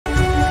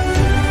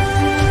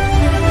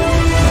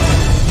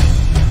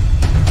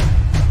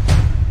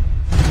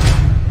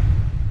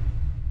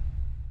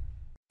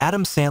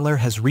Adam Sandler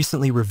has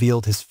recently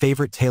revealed his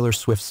favorite Taylor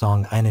Swift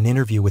song in an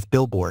interview with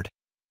Billboard.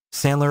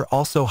 Sandler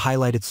also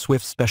highlighted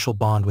Swift's special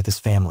bond with his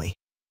family.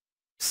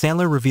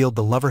 Sandler revealed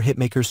the Lover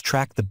hitmaker's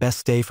track The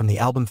Best Day from the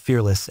album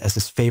Fearless as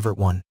his favorite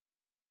one.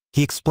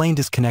 He explained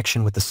his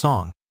connection with the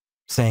song,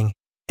 saying,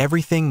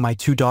 "Everything my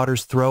two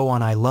daughters throw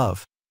on I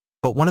love,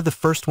 but one of the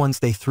first ones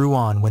they threw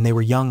on when they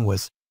were young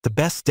was The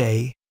Best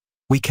Day.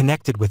 We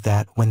connected with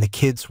that when the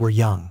kids were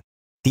young."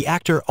 The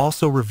actor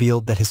also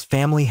revealed that his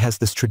family has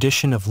this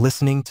tradition of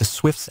listening to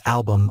Swift's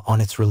album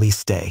on its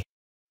release day.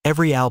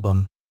 "Every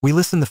album, we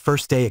listen the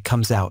first day it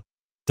comes out.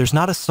 There's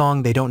not a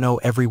song they don't know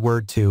every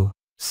word to,"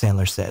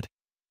 Sandler said.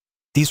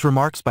 These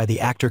remarks by the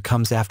actor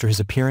comes after his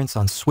appearance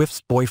on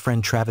Swift's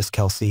boyfriend Travis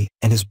Kelce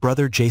and his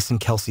brother Jason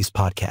Kelce's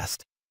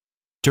podcast.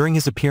 During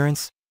his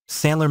appearance,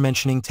 Sandler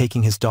mentioning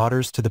taking his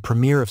daughters to the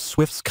premiere of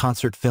Swift's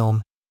concert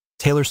film,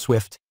 Taylor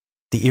Swift,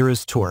 The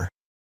Eras Tour.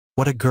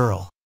 "What a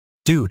girl.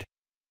 Dude.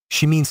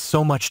 She means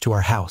so much to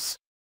our house.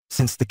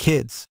 Since the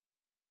kids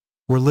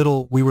were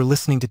little, we were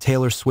listening to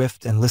Taylor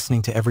Swift and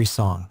listening to every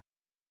song,"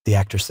 the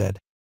actor said.